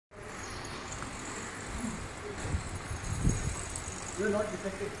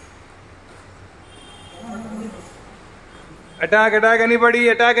Attack, attack anybody,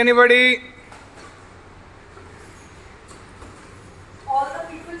 attack anybody. All the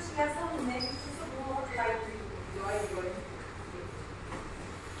people she has some names, so do not like to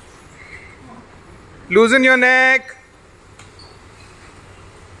Loosen your neck.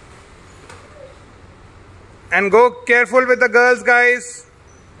 And go careful with the girls, guys.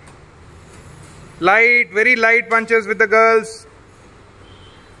 Light, very light punches with the girls.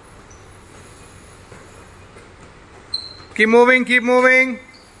 Keep moving, keep moving.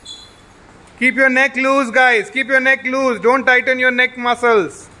 Keep your neck loose, guys. Keep your neck loose. Don't tighten your neck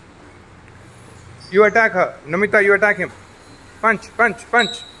muscles. You attack her. Namita, you attack him. Punch, punch,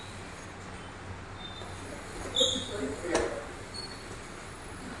 punch.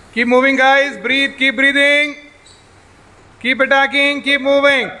 Keep moving, guys. Breathe, keep breathing. Keep attacking, keep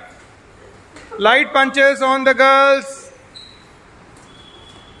moving. Light punches on the girls.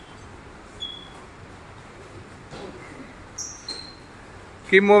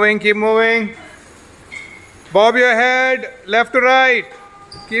 Keep moving, keep moving. Bob your head, left to right.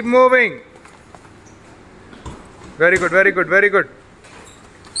 Keep moving. Very good, very good, very good.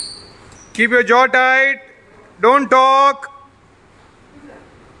 Keep your jaw tight. Don't talk.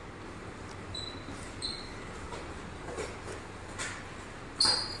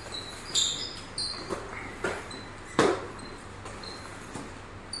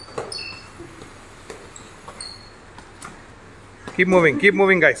 Keep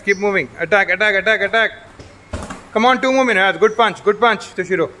moving, guys. Keep moving. Attack, attack, attack, attack. Come on, 2 more minutes. Good punch,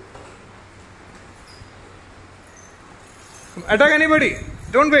 Tushiro. Attack anybody.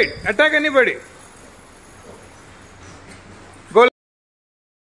 Don't wait. Attack anybody.